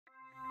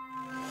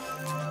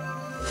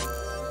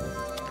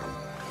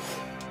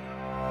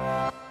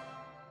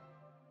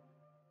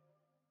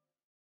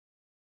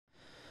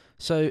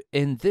So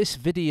in this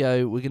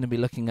video, we're going to be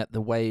looking at the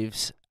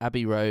Waves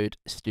Abbey Road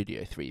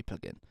Studio 3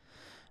 plugin.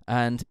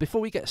 And before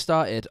we get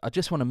started, I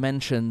just want to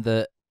mention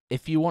that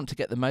if you want to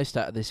get the most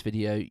out of this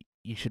video,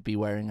 you should be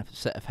wearing a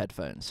set of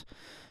headphones.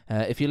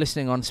 If you're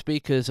listening on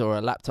speakers or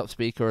a laptop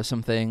speaker or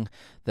something,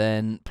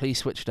 then please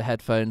switch to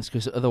headphones,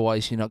 because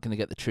otherwise you're not going to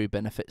get the true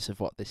benefits of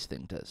what this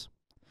thing does.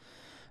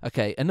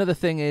 Okay, another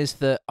thing is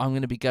that I'm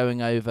going to be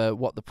going over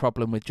what the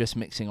problem with just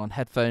mixing on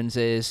headphones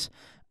is,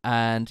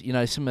 and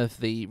some of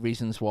the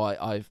reasons why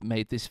I've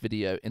made this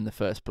video in the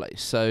first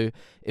place. So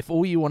if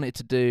all you wanted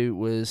to do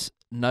was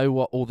know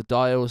what all the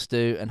dials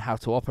do and how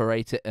to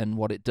operate it and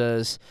what it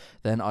does,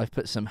 then I've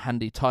put some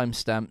handy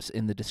timestamps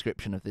in the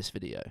description of this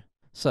video.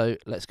 So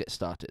let's get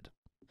started.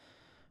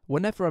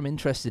 Whenever I'm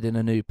interested in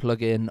a new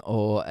plugin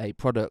or a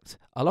product,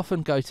 I'll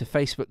often go to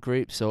Facebook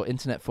groups or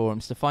internet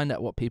forums to find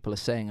out what people are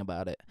saying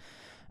about it.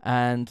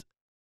 And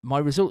my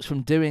results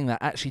from doing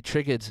that actually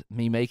triggered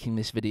me making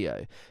this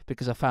video,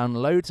 because I found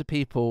loads of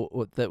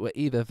people that were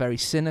either very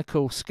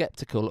cynical,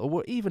 skeptical, or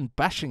were even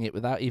bashing it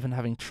without even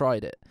having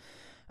tried it.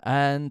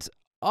 And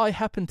I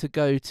happened to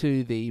go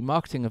to the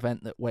marketing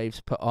event that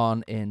Waves put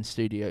on in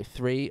Studio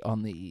 3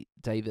 on the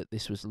day that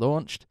this was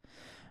launched,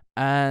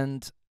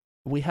 and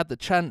we had the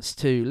chance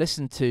to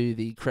listen to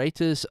the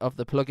creators of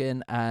the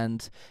plugin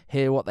and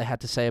hear what they had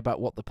to say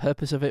about what the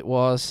purpose of it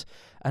was,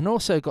 and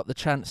also got the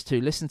chance to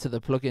listen to the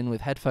plugin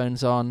with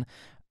headphones on,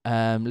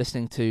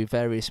 listening to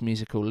various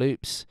musical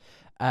loops,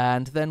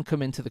 and then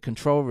come into the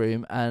control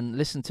room and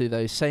listen to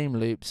those same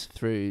loops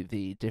through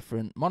the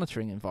different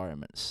monitoring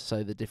environments,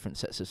 so the different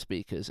sets of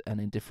speakers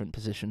and in different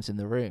positions in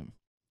the room.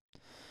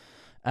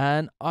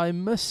 And I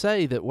must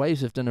say that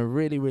Waves have done a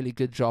really, really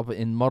good job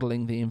in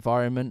modeling the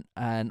environment,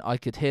 and I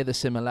could hear the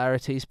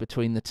similarities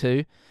between the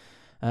two.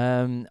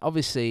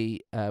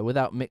 Obviously,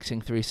 without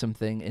mixing through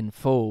something in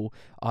full,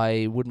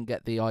 I wouldn't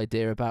get the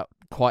idea about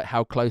quite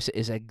how close it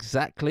is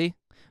exactly.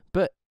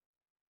 But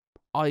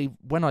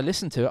when I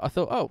listened to it, I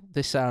thought, oh,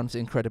 this sounds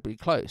incredibly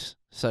close,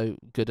 so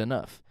good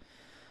enough.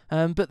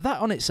 But that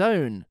on its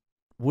own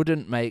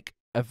wouldn't make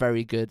a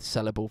very good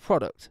sellable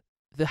product.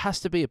 There has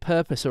to be a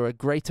purpose or a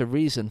greater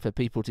reason for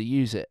people to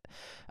use it.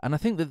 And I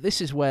think that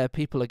this is where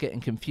people are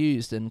getting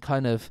confused and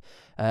kind of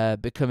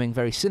becoming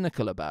very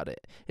cynical about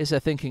it, is they're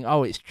thinking,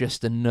 oh, it's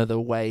just another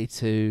way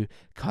to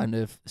kind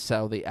of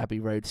sell the Abbey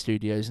Road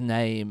Studio's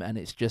name, and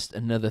it's just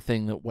another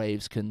thing that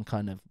Waves can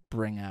kind of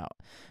bring out.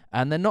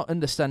 And they're not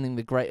understanding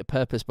the greater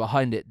purpose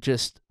behind it,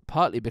 just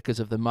partly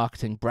because of the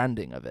marketing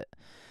branding of it.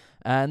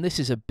 And this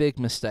is a big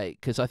mistake,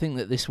 because I think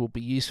that this will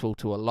be useful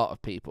to a lot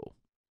of people.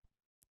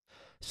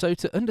 So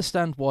to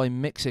understand why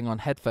mixing on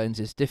headphones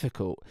is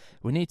difficult,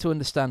 we need to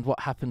understand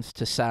what happens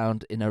to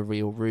sound in a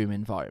real room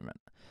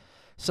environment.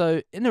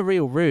 So in a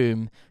real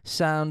room,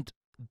 sound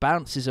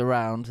bounces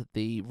around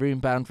the room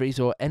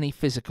boundaries or any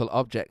physical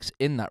objects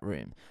in that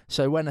room.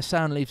 So when a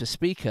sound leaves a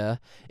speaker,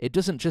 it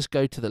doesn't just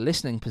go to the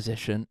listening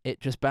position, it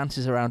just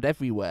bounces around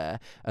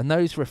everywhere, and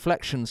those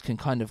reflections can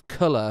kind of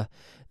colour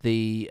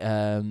the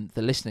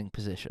listening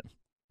position.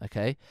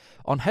 Okay?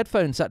 On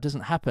headphones, that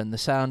doesn't happen. The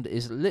sound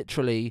is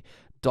literally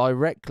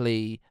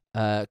directly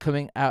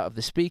coming out of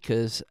the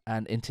speakers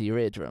and into your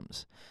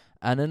eardrums.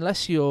 And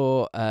unless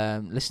you're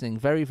listening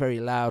very, very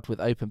loud with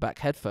open back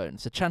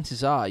headphones, the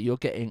chances are you're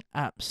getting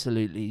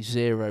absolutely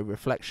zero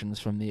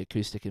reflections from the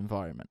acoustic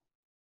environment.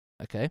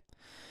 Okay?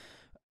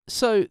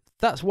 So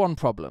that's one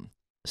problem.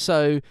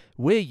 So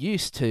we're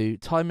used to,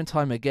 time and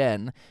time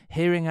again,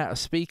 hearing out of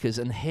speakers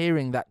and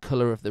hearing that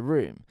colour of the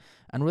room.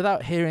 And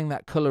without hearing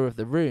that colour of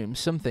the room,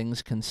 some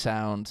things can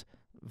sound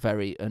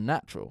very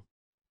unnatural.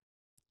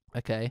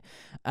 Okay,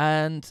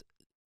 and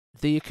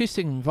the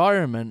acoustic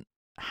environment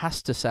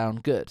has to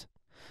sound good,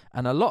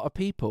 and a lot of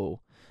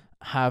people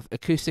have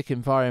acoustic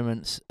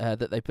environments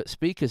that they put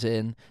speakers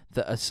in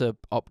that are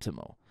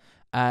suboptimal,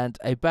 and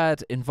a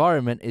bad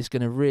environment is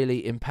going to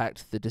really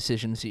impact the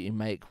decisions that you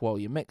make while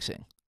you're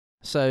mixing.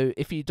 So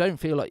if you don't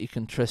feel like you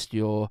can trust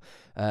your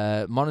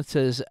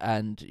monitors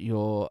and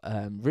your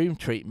room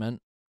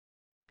treatment,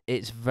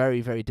 it's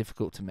very, very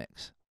difficult to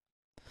mix.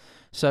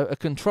 So a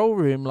control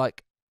room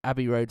like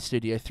Abbey Road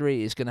Studio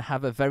 3 is going to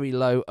have a very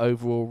low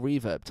overall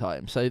reverb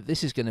time. So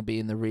this is going to be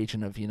in the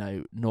region of,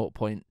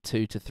 0.2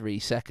 to 3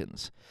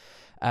 seconds.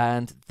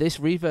 And this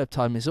reverb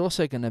time is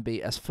also going to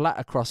be as flat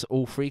across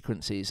all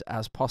frequencies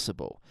as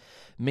possible,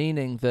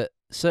 meaning that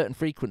certain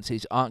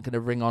frequencies aren't going to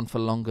ring on for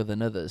longer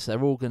than others.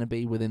 They're all going to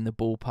be within the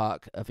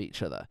ballpark of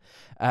each other.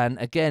 And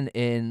again,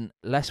 in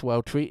less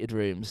well-treated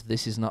rooms,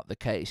 this is not the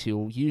case.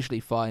 You'll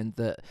usually find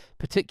that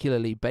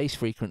particularly bass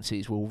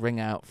frequencies will ring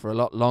out for a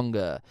lot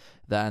longer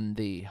than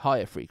the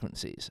higher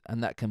frequencies,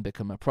 and that can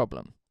become a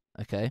problem.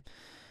 Okay,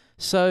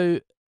 so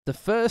the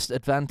first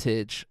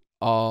advantage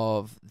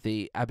of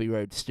the Abbey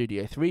Road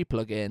Studio 3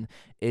 plugin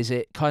is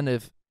it kind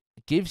of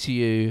gives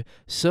you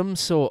some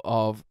sort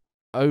of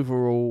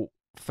overall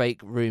fake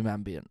room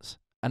ambience,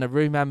 and a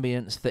room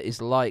ambience that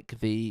is like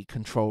the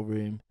control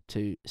room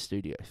to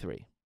Studio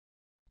 3.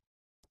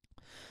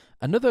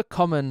 Another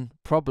common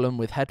problem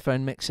with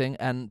headphone mixing,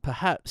 and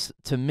perhaps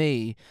to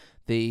me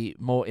the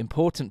more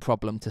important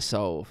problem to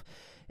solve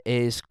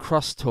is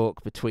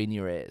crosstalk between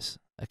your ears.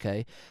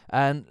 Okay,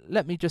 and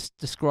let me just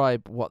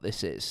describe what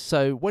this is.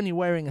 So when you're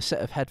wearing a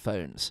set of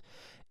headphones,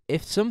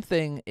 if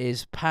something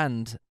is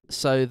panned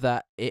so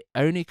that it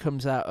only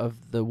comes out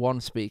of the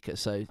one speaker,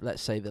 so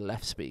let's say the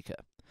left speaker,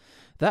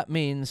 that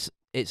means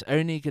it's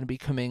only going to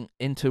be coming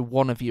into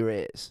one of your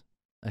ears.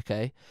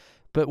 Okay,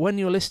 but when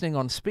you're listening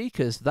on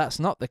speakers, that's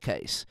not the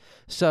case.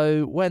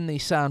 So when the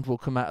sound will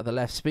come out of the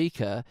left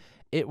speaker,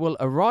 it will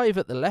arrive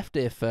at the left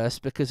ear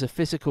first because the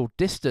physical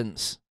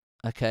distance,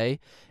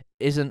 okay,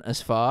 isn't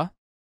as far.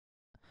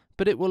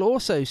 But it will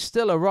also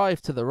still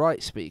arrive to the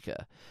right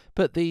speaker.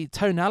 But the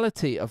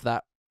tonality of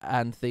that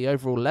and the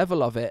overall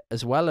level of it,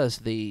 as well as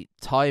the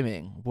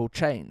timing, will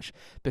change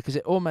because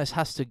it almost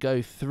has to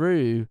go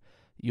through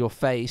your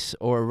face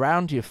or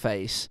around your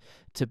face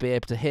to be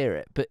able to hear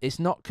it. But it's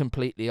not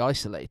completely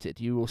isolated.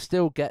 You will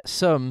still get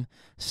some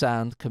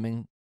sound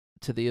coming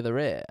to the other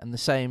ear, and the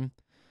same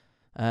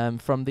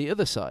from the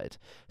other side.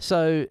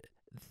 So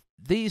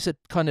these are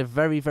kind of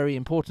very, very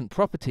important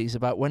properties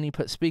about when you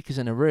put speakers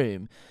in a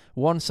room.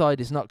 One side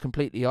is not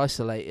completely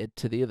isolated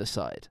to the other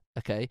side,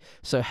 okay?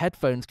 So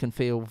headphones can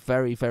feel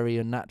very, very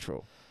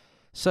unnatural.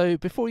 So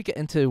before we get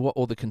into what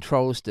all the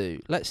controls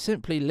do, let's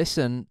simply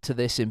listen to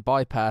this in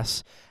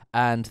bypass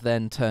and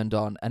then turned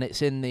on. And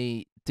it's in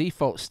the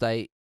default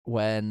state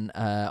when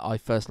I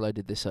first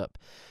loaded this up.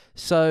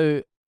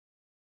 So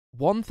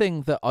one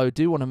thing that I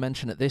do want to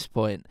mention at this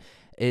point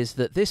is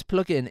that this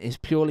plugin is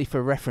purely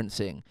for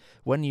referencing.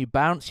 When you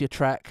bounce your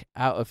track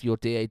out of your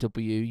DAW,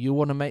 you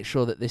want to make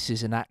sure that this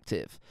is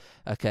inactive,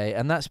 okay?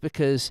 And that's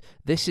because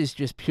this is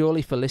just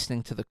purely for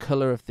listening to the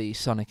color of the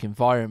sonic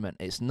environment.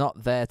 It's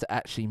not there to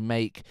actually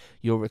make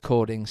your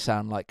recording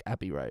sound like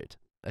Abbey Road,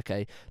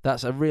 okay?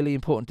 That's a really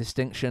important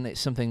distinction. It's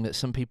something that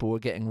some people were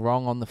getting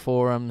wrong on the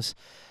forums,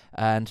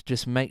 and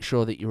just make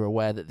sure that you're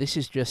aware that this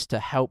is just to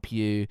help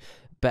you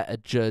better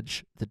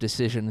judge the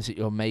decisions that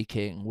you're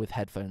making with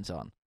headphones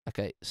on.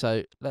 Okay,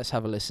 so let's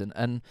have a listen.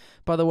 And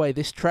by the way,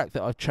 this track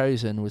that I've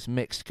chosen was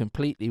mixed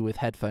completely with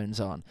headphones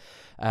on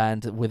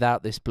and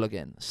without this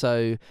plugin.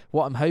 So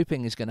what I'm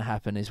hoping is going to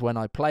happen is when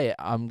I play it,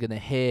 I'm going to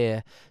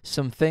hear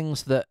some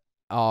things that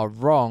are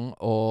wrong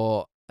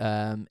or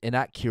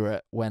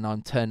inaccurate when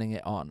I'm turning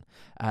it on.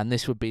 And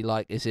this would be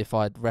like as if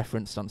I'd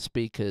referenced on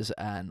speakers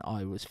and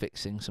I was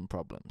fixing some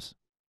problems.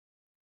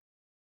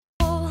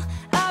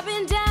 I've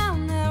been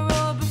down that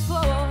road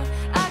before.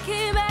 I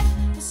came back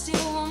for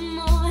still one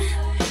more.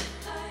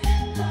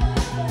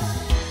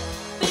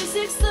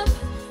 Basic slip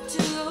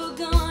to a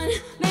gun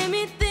made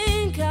me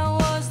think I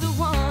was the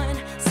one.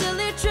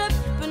 Silly trip,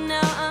 but now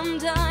I'm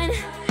done.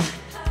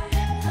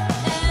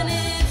 And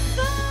it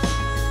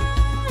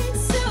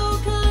finds so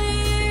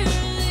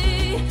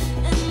clearly,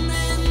 and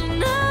then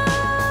now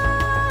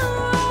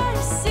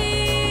I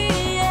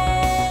see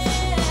it.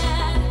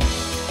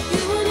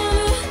 You will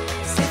never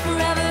stay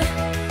forever.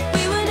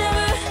 We will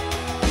never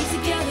be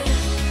together.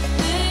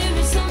 There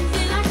is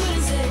something I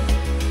couldn't say,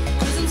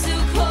 'cause I'm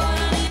still caught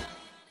on it.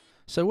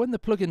 So when the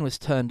plugin was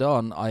turned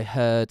on, I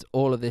heard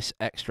all of this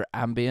extra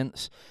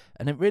ambience,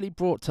 and it really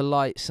brought to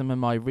light some of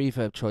my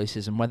reverb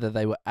choices and whether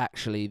they were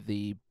actually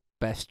the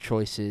best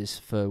choices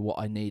for what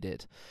I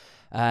needed.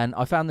 And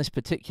I found this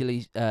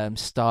particularly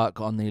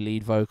stark on the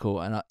lead vocal,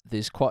 and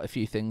there's quite a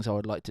few things I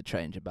would like to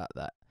change about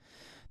that.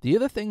 The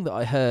other thing that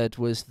I heard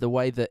was the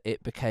way that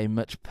it became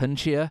much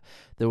punchier.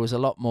 There was a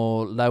lot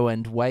more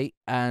low-end weight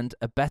and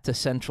a better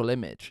central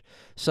image.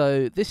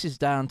 So this is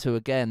down to,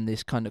 again,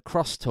 this kind of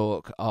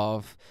crosstalk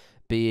of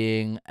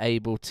being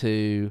able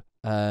to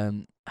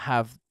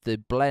have the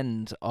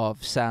blend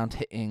of sound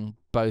hitting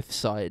both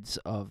sides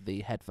of the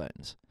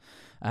headphones.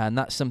 And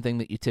that's something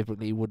that you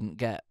typically wouldn't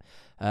get.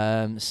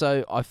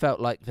 So I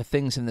felt like the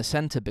things in the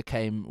center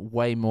became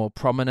way more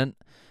prominent.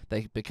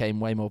 They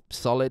became way more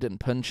solid and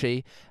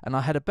punchy, and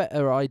I had a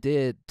better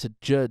idea to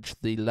judge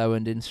the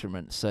low-end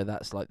instruments. So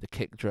that's like the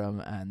kick drum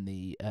and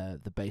the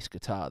bass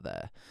guitar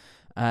there.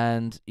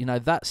 And, you know,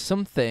 that's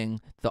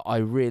something that I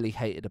really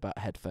hated about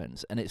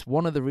headphones. And it's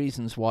one of the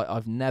reasons why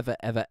I've never,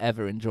 ever,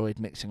 ever enjoyed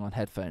mixing on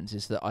headphones,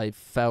 is that I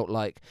felt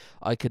like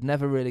I could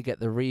never really get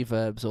the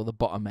reverbs or the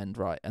bottom end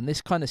right. And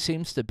this kind of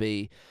seems to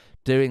be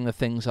doing the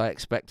things I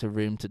expect a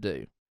room to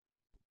do.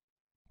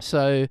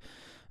 So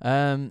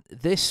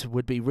this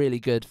would be really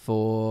good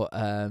for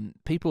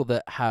people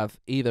that have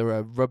either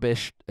a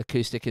rubbish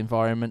acoustic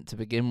environment to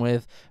begin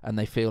with and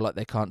they feel like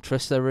they can't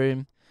trust their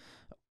room,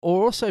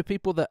 or also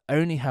people that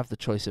only have the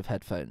choice of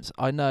headphones.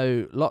 I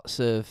know lots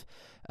of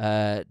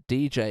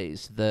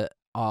DJs that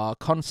are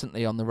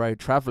constantly on the road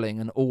traveling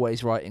and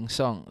always writing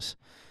songs.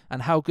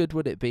 And how good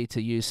would it be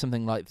to use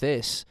something like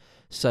this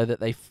so that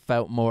they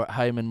felt more at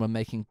home and were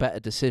making better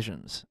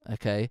decisions,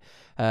 okay?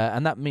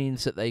 And that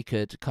means that they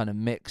could kind of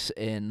mix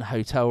in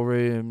hotel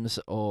rooms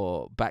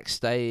or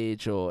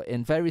backstage or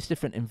in various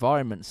different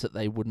environments that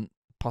they wouldn't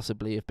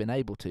possibly have been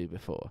able to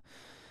before.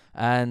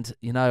 And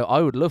you know,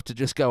 I would love to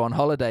just go on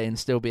holiday and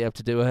still be able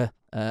to do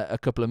a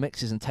couple of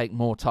mixes and take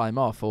more time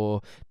off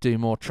or do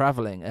more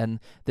traveling. And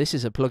this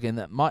is a plugin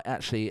that might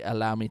actually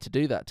allow me to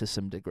do that to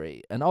some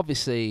degree. And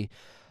obviously,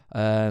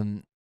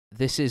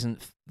 this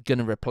isn't going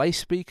to replace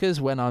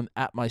speakers. When I'm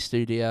at my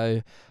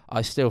studio,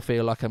 I still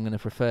feel like I'm going to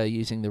prefer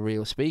using the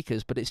real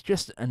speakers, but it's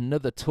just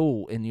another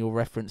tool in your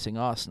referencing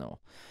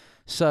arsenal.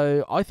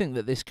 So I think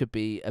that this could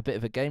be a bit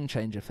of a game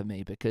changer for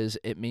me, because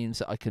it means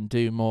that I can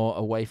do more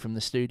away from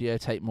the studio,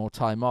 take more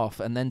time off,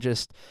 and then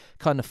just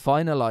kind of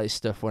finalize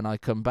stuff when I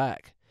come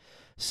back.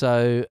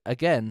 So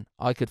again,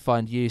 I could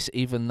find use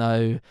even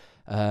though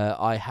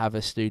I have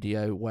a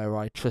studio where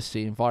I trust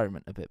the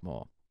environment a bit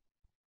more.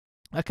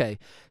 Okay,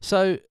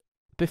 so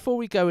before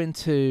we go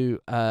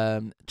into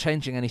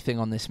changing anything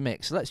on this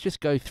mix, let's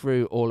just go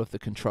through all of the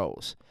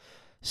controls.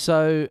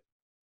 So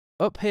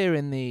up here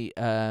in the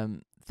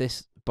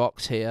this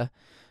box here,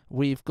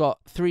 we've got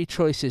 3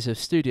 choices of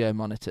studio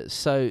monitors.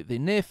 So the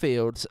near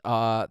fields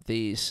are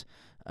these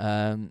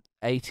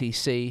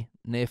ATC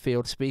near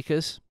field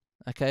speakers.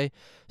 Okay,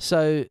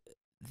 so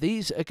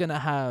these are going to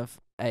have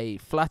a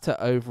flatter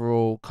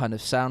overall kind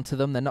of sound to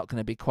them. They're not going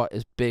to be quite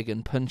as big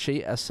and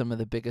punchy as some of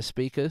the bigger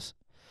speakers.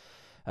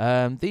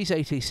 These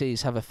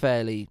ATCs have a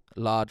fairly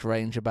large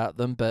range about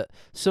them, but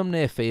some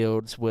near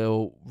fields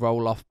will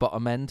roll off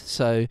bottom end.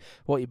 So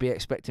what you'd be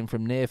expecting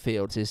from near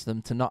fields is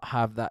them to not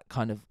have that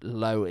kind of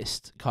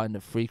lowest kind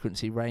of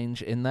frequency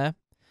range in there.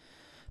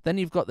 Then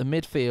you've got the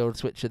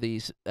midfields, which are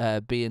these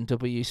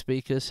B&W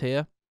speakers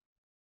here.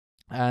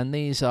 And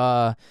these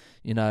are,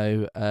 you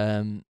know,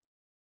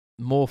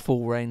 more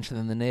full range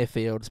than the near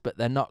fields, but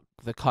they're not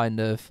the kind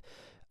of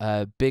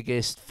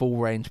biggest full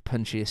range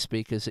punchiest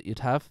speakers that you'd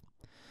have.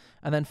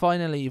 And then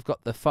finally you've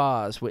got the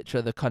FARs, which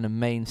are the kind of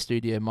main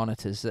studio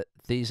monitors. That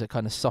these are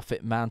kind of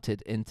soffit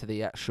mounted into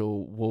the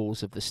actual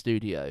walls of the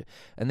studio,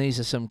 and these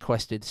are some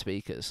quested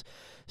speakers.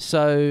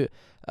 So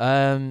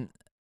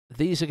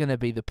these are going to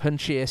be the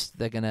punchiest,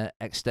 they're going to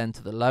extend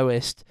to the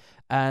lowest,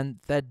 and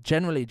they're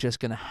generally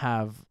just going to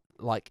have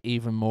like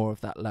even more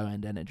of that low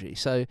end energy.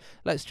 So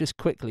let's just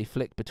quickly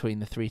flick between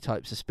the 3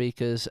 types of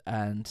speakers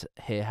and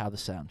hear how the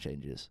sound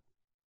changes.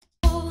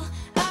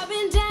 I've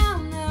been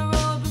down that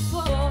road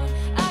before.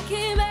 I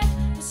came back,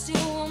 but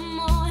still want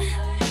more.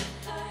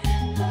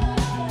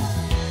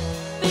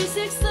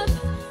 Basic slip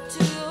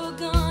to your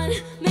gun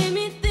made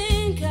me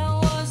think I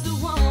was the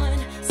one.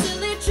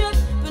 Silly trip,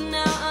 but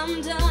now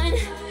I'm done.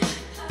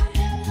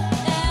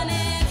 And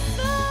it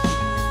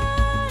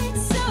felt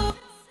so.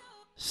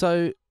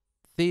 So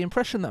the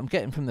impression that I'm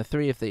getting from the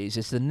 3 of these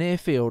is the near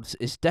fields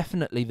is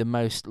definitely the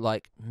most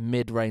like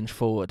mid-range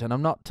forward, and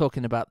I'm not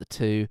talking about the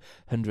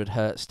 200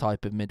 hertz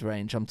type of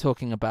mid-range. I'm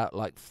talking about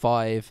like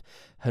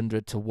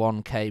 500 to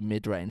 1K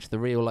mid-range, the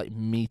real like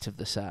meat of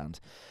the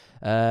sound.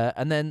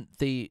 And then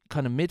the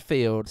kind of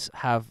midfields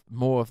have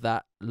more of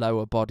that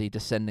lower body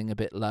descending a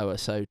bit lower,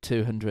 so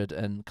 200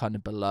 and kind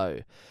of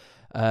below.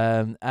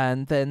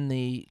 And then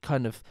the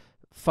kind of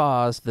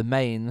FARs, the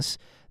mains,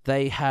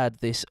 they had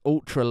this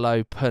ultra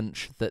low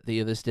punch that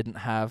the others didn't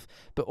have,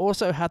 but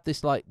also had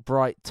this like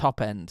bright top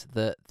end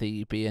that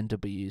the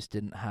B&Ws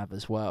didn't have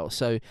as well.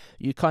 So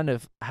you kind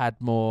of had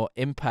more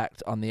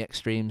impact on the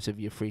extremes of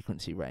your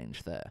frequency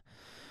range there.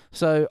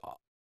 So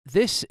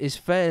this is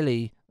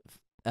fairly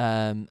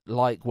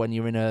like when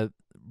you're in a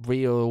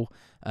real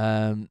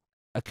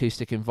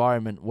acoustic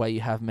environment where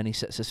you have many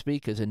sets of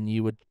speakers, and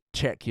you would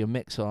check your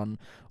mix on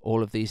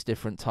all of these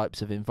different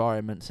types of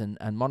environments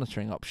and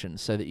monitoring options,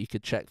 so that you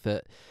could check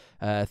that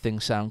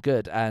things sound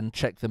good, and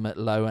check them at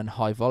low and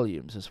high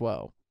volumes as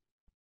well.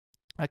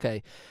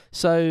 Okay,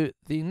 so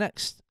the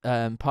next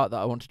part that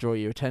I want to draw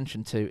your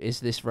attention to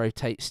is this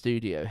Rotate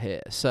Studio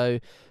here. So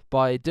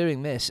by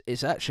doing this,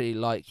 it's actually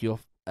like you're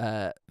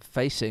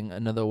facing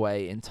another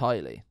way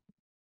entirely.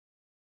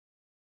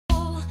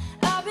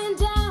 I've been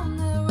down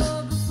the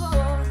road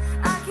before.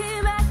 I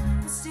came back,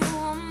 but still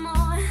want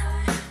more.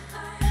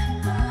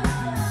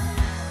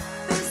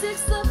 Basic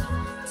slip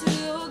to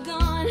your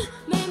gun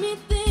made me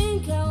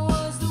think I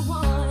was the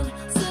one.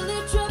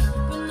 Silly trip,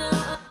 but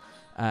now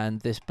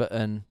And this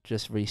button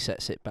just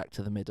resets it back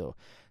to the middle.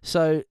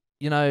 So,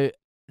 you know,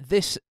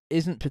 this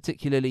isn't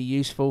particularly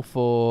useful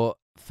for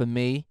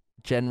me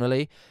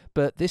generally,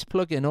 but this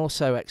plugin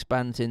also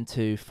expands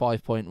into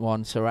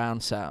 5.1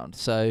 surround sound.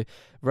 So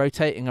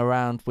rotating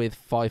around with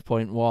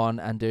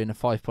 5.1 and doing a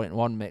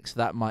 5.1 mix,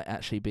 that might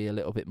actually be a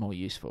little bit more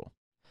useful.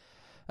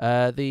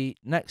 The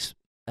next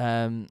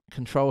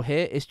control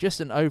here is just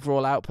an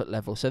overall output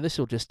level, so this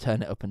will just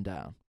turn it up and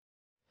down.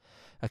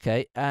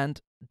 Okay,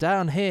 and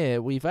down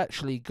here we've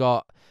actually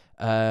got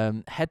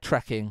head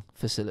tracking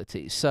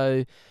facilities.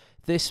 So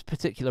this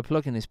particular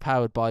plugin is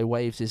powered by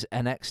Waves'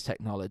 NX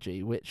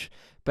technology, which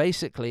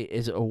basically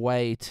is a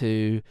way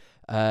to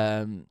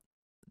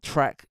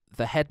track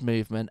the head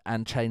movement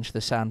and change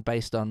the sound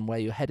based on where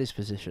your head is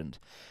positioned.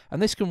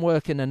 And this can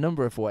work in a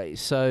number of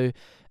ways. So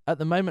at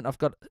the moment I've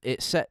got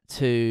it set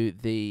to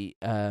the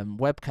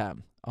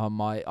webcam on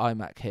my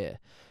iMac here.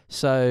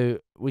 So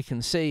we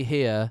can see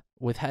here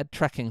with head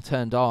tracking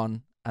turned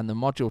on and the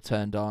module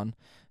turned on,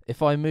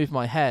 if I move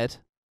my head,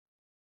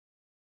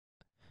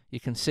 you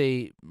can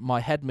see my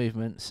head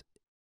movements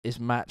is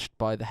matched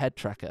by the head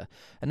tracker.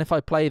 And if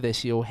I play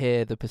this, you'll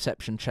hear the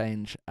perception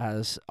change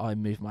as I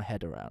move my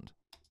head around.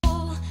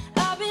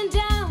 I've been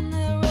down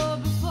the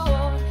road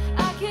before.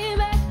 I came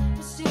back,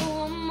 but still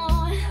want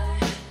more.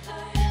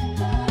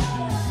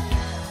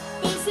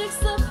 Basic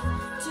stuff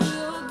till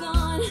you're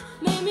gone.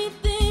 Made me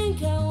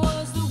think I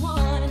was the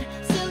one.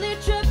 Silly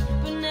trip,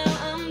 but now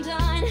I'm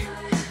done.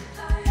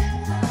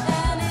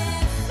 And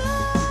it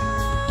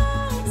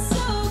felt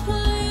so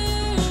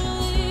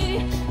clearly.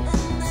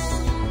 And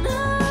then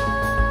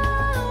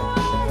now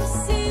I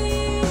see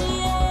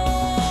it.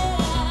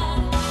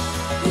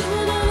 You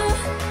will never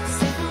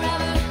stay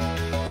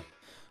forever.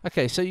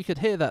 Okay, so you could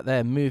hear that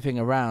there moving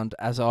around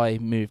as I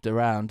moved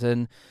around.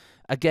 And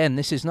again,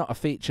 this is not a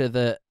feature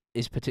that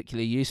is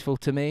particularly useful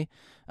to me.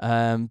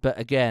 But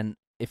again,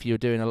 if you're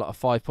doing a lot of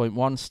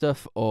 5.1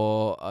 stuff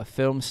or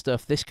film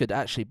stuff, this could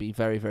actually be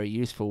very, very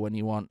useful when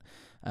you want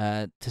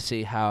to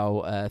see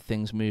how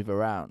things move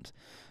around.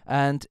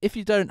 And if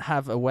you don't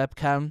have a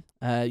webcam,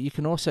 you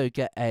can also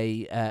get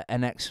a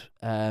NX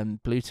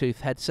Bluetooth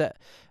headset,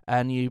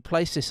 and you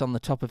place this on the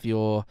top of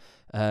your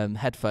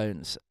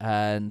headphones,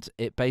 and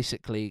it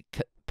basically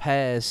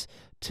pairs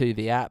to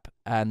the app,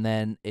 and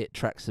then it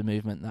tracks the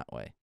movement that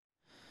way.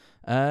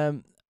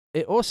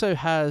 It also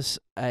has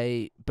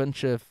a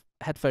bunch of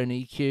headphone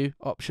EQ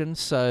options,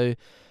 so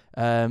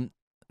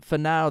for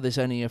now there's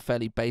only a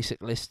fairly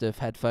basic list of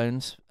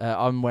headphones.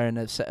 I'm wearing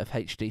a set of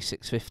HD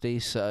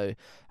 650s, so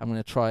I'm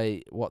going to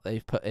try what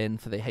they've put in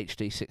for the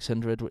HD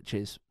 600, which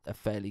is a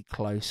fairly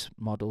close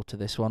model to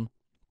this one.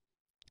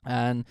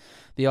 And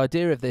the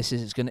idea of this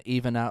is it's going to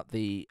even out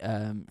the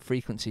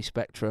frequency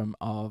spectrum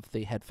of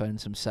the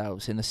headphones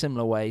themselves in a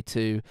similar way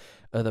to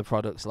other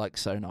products like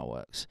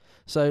Sonarworks.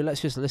 So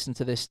let's just listen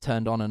to this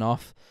turned on and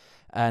off,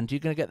 and you're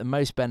going to get the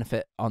most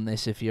benefit on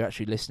this if you're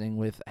actually listening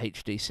with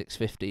HD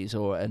 650s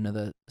or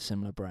another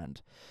similar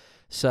brand.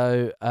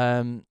 So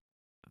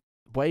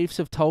Waves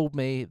have told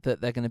me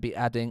that they're going to be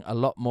adding a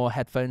lot more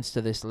headphones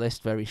to this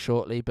list very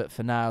shortly, but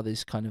for now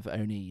there's kind of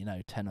only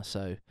 10 or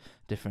so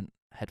different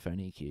headphone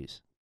EQs.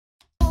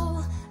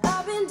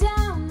 I've been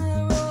down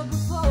the road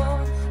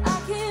before.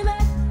 I came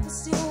back, but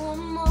still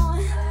want more.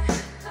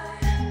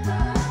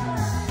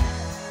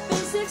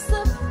 Basic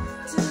stuff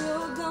till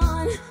you're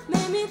gone.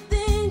 Made me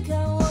think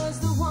I was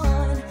the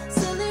one.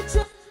 Silly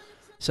trip.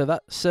 So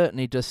that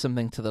certainly does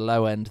something to the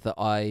low end that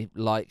I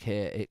like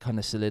here. It kind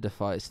of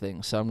solidifies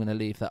things, so I'm going to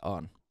leave that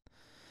on.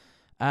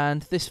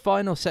 And this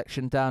final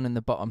section down in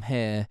the bottom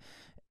here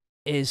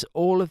is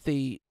all of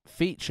the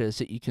features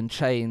that you can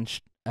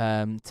change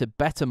to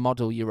better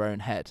model your own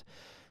head.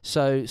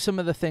 So some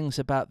of the things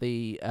about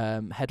the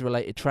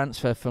head-related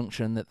transfer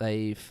function that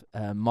they've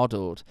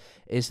modeled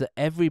is that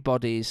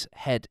everybody's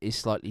head is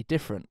slightly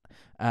different,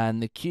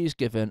 and the cues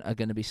given are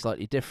going to be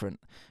slightly different.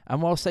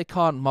 And whilst they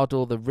can't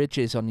model the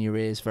ridges on your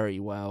ears very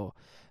well,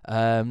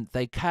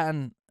 they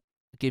can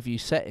give you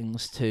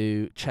settings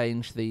to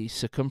change the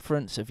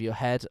circumference of your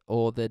head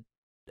or the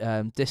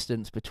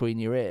distance between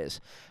your ears,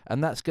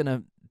 and that's going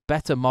to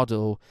better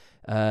model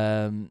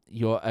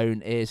your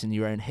own ears and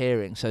your own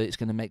hearing, so it's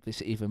going to make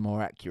this even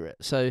more accurate.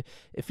 So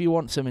if you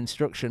want some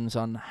instructions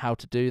on how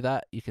to do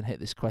that, you can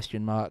hit this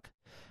question mark,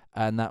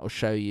 and that will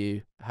show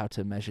you how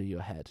to measure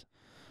your head.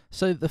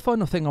 So the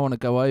final thing I want to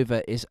go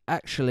over is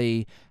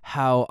actually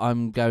how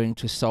I'm going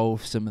to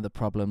solve some of the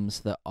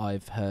problems that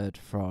I've heard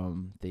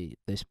from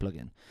this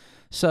plugin.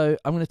 So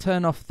I'm going to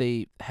turn off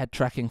the head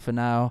tracking for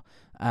now,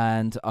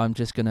 and I'm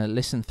just going to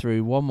listen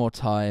through one more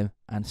time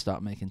and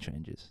start making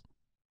changes.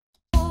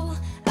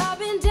 I've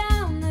been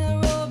down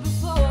the road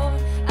before.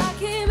 I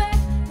came back,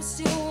 but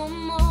still want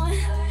more.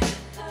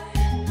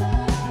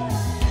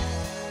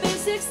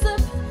 Basic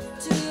stuff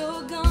till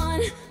you're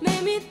gone.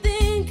 Made me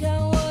think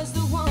I was the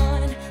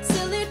one.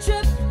 Silly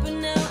trip, but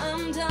now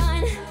I'm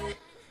done.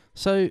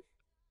 So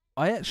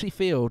I actually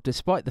feel,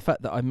 despite the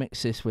fact that I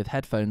mix this with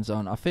headphones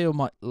on, I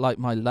feel like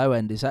my low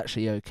end is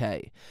actually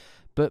okay.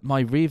 But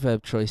my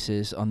reverb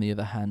choices, on the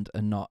other hand,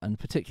 are not, and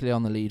particularly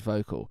on the lead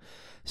vocal.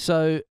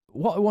 So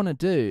what I want to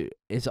do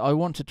is I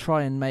want to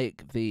try and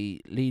make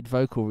the lead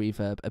vocal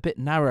reverb a bit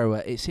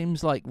narrower. It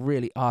seems like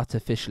really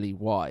artificially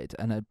wide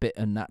and a bit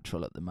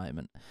unnatural at the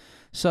moment.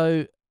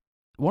 So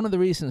one of the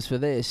reasons for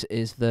this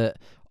is that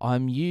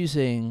I'm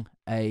using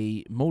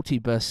a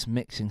multi-bus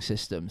mixing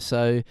system.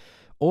 So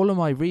all of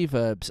my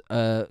reverbs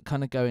are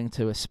kind of going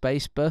to a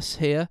space bus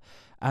here,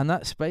 and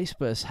that space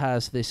bus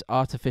has this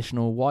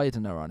artificial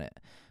widener on it.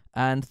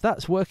 And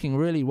that's working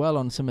really well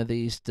on some of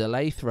these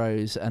delay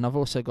throws, and I've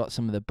also got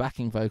some of the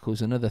backing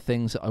vocals and other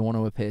things that I want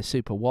to appear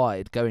super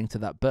wide going to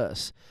that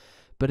bus.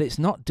 But it's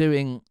not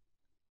doing,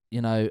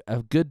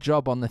 a good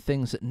job on the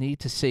things that need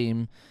to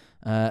seem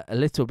a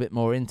little bit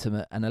more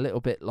intimate and a little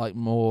bit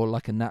more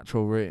like a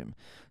natural room.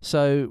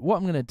 So what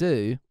I'm going to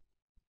do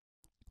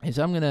is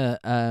I'm going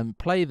to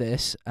play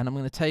this, and I'm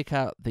going to take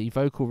out the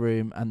vocal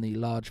room and the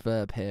large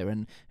verb here,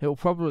 and it will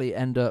probably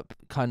end up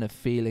kind of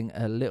feeling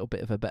a little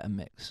bit of a better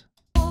mix.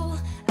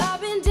 I've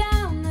I've been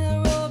down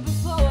the road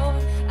before.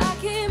 I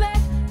came back,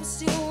 but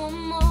still want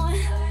more.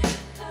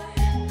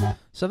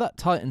 So that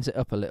tightens it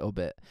up a little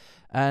bit.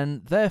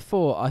 And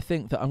therefore, I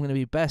think that I'm going to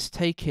be best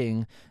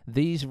taking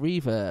these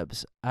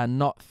reverbs and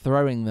not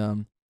throwing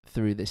them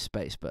through this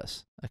space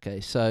bus. Okay,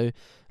 so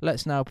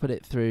let's now put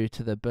it through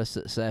to the bus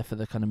that's there for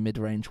the kind of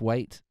mid-range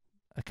weight.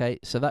 Okay,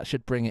 so that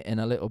should bring it in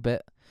a little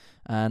bit.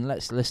 And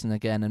let's listen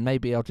again, and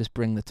maybe I'll just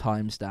bring the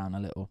times down a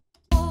little.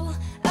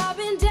 I've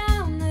been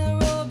down the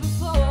road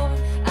before.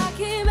 I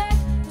came back,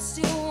 but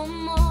still want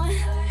more.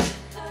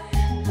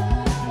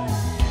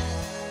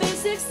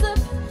 Basic slip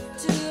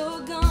till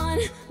you're gone.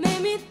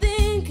 Made me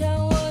think I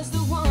was the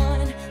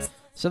one.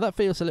 So that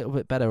feels a little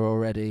bit better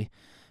already,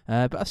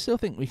 but I still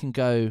think we can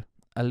go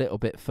a little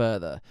bit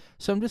further.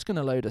 So I'm just going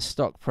to load a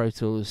stock Pro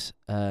Tools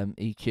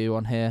EQ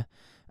on here,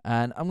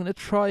 and I'm going to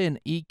try and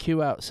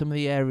EQ out some of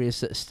the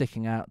areas that are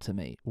sticking out to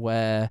me,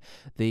 where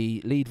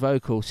the lead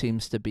vocal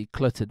seems to be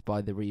cluttered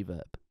by the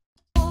reverb.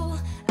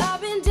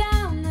 I've been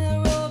down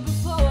the road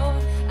before.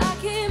 I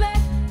came back,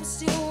 but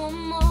still want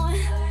more.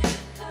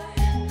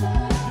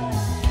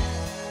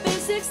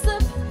 Basic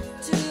slip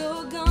till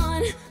you're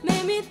gone.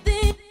 Made me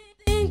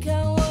think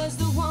I was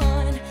the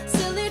one.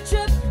 Silly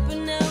trip, but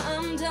now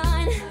I'm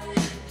done.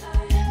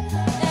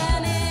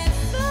 And it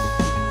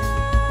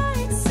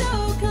flies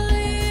so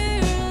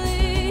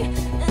clearly,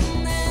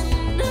 and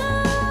then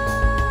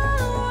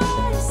now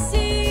I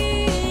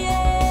see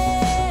it.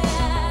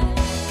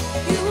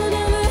 You will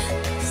never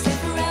stay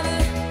forever.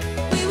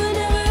 We will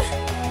never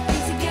be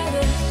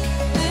together.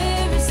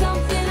 There is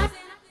something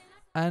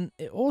And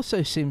it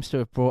also seems to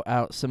have brought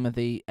out some of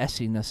the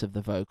essiness of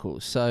the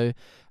vocals. So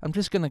I'm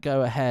just going to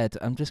go ahead,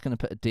 I'm just going to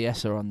put a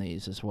de-esser on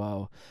these as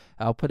well.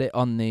 I'll put it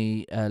on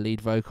the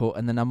lead vocal,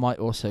 and then I might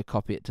also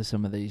copy it to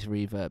some of these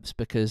reverbs,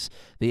 because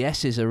the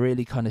S's are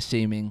really kind of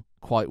seeming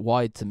quite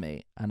wide to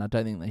me, and I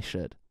don't think they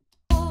should.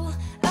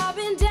 I've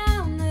been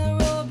down the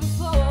road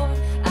before.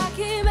 I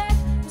came back,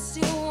 but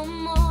still want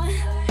more.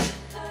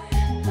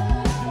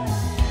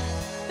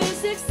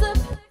 Basic slip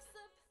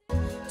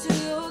till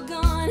you're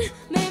gone.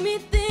 Made me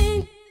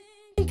think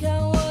I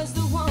was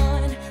the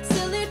one.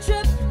 Silly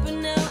trip, but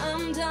now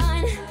I'm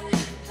done.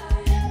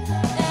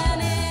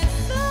 And it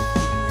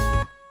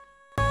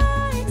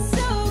flies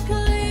so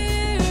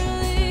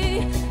clearly,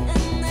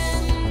 and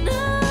then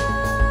now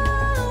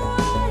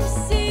I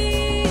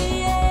see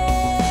it.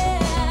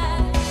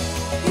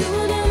 You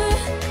will never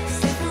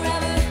stay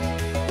forever.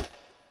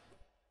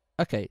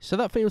 Okay, so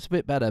that feels a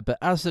bit better, but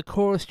as the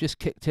chorus just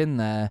kicked in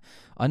there,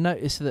 I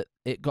noticed that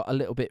it got a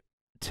little bit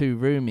too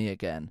roomy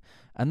again,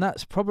 and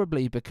that's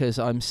probably because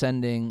I'm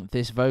sending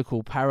this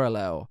vocal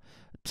parallel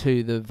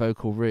to the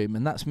vocal room,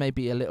 and that's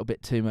maybe a little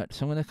bit too much,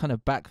 so I'm going to kind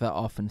of back that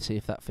off and see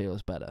if that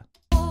feels better.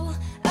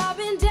 I've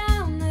been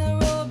down the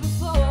road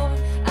before.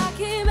 I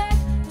came back.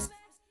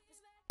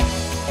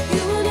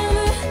 You will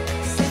never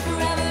stay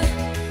forever.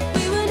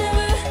 We will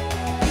never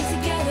be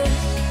together.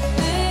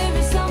 There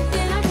is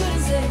something I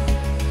couldn't say,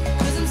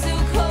 'cause I'm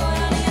still caught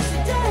on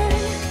yesterday.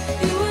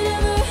 You will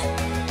never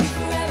be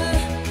forever.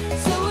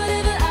 So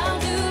whatever, I'll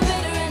do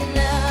better. And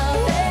now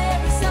there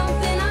is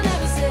something I'll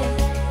never say,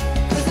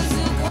 'cause I'm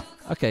still caught.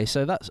 Okay,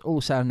 so that's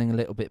all sounding a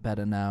little bit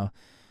better now.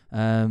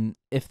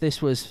 If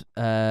this was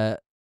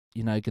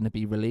going to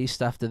be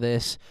released after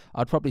this,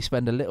 I'd probably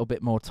spend a little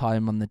bit more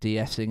time on the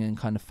de-essing and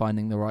kind of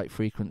finding the right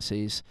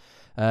frequencies.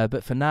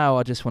 But for now,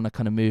 I just want to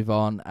kind of move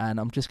on, and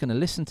I'm just going to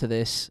listen to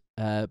this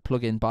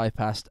plug-in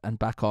bypassed and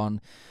back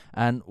on.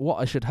 And what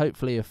I should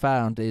hopefully have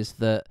found is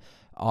that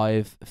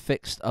I've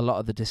fixed a lot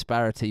of the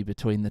disparity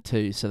between the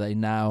two, so they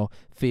now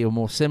feel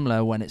more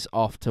similar when it's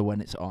off to when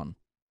it's on.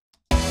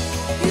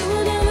 You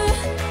will never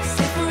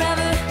stay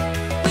forever.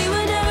 We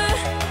will never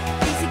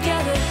be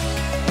together.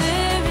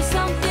 There is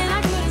something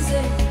I couldn't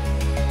say,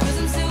 'cause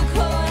I'm still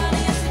caught on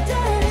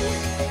yesterday.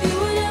 You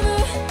will never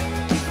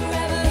be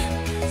forever.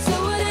 So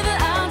whatever,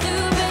 I'll do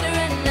better.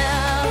 And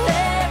now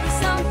there is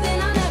something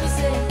I'll never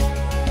say,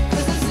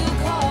 'cause I'm still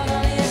caught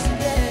on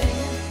yesterday.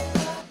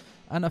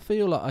 And I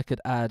feel like I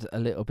could add a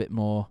little bit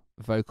more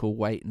vocal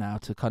weight now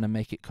to kind of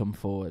make it come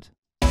forward.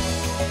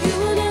 You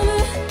will never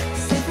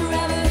stay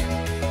forever.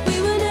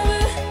 We will never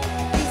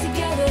be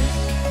together.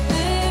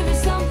 There is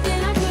something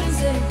I couldn't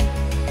say,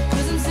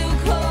 'cause I'm still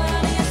caught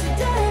on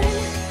yesterday.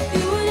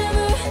 You will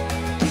never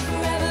be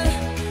forever.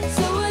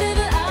 So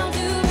whatever, I'll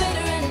do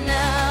better. And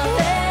now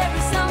there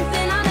is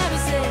something I'll never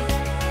say,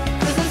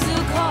 'cause I'm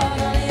still caught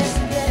on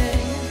yesterday.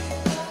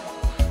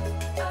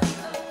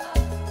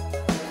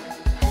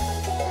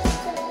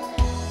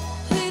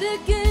 Played a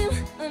game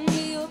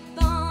under your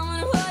thumb,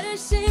 and what a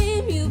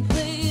shame you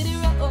played it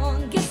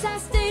wrong. Guess I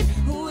stayed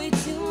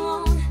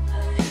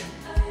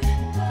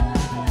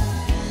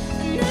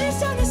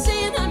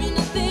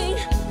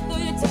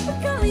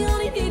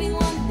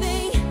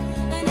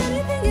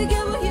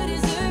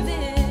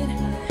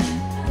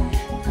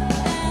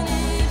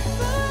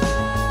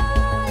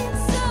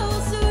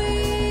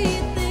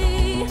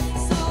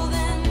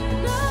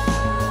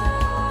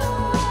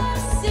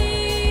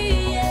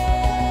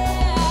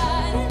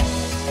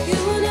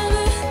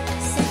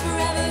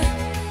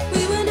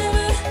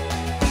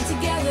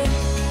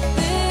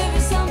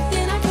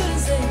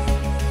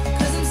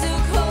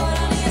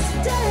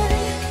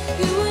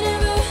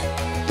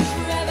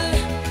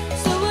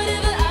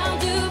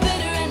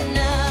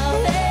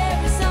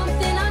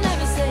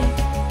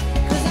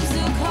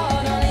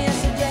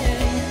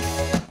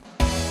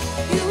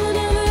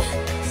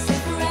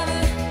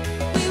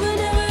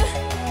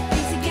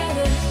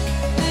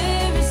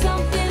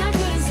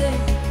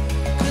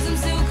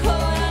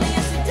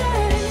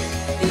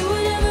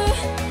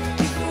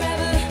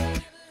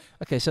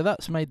Okay, so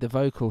that's made the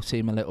vocal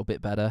seem a little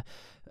bit better.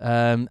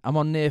 I'm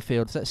on near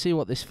fields. Let's see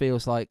what this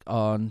feels like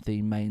on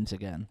the mains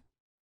again.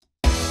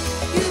 You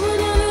will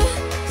never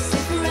stay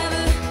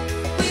forever.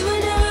 We will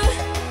never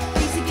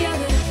be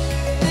together.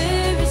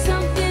 There is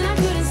something I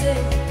couldn't say,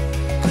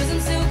 'cause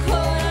I'm still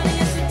caught on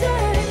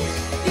yesterday.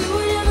 You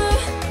will never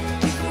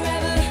be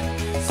forever.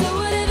 So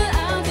whatever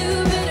I'll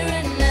do better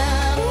right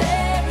now.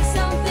 There is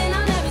something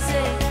I'll never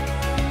say,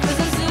 'cause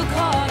I'm still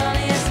caught on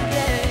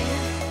yesterday.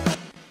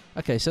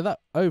 Okay, so that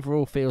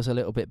overall feels a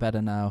little bit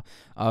better now.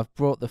 I've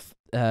brought the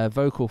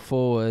vocal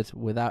forward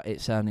without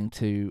it sounding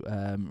too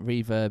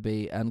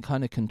reverby, and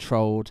kind of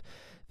controlled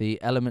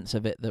the elements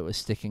of it that was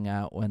sticking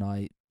out when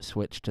I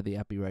switched to the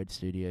Abbey Road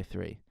Studio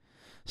 3.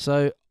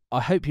 So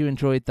I hope you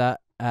enjoyed that,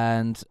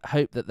 and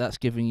hope that that's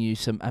giving you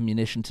some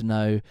ammunition to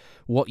know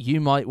what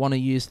you might want to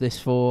use this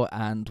for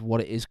and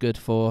what it is good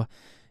for.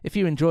 If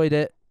you enjoyed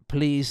it,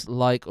 please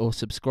like or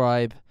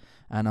subscribe,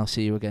 and I'll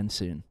see you again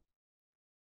soon.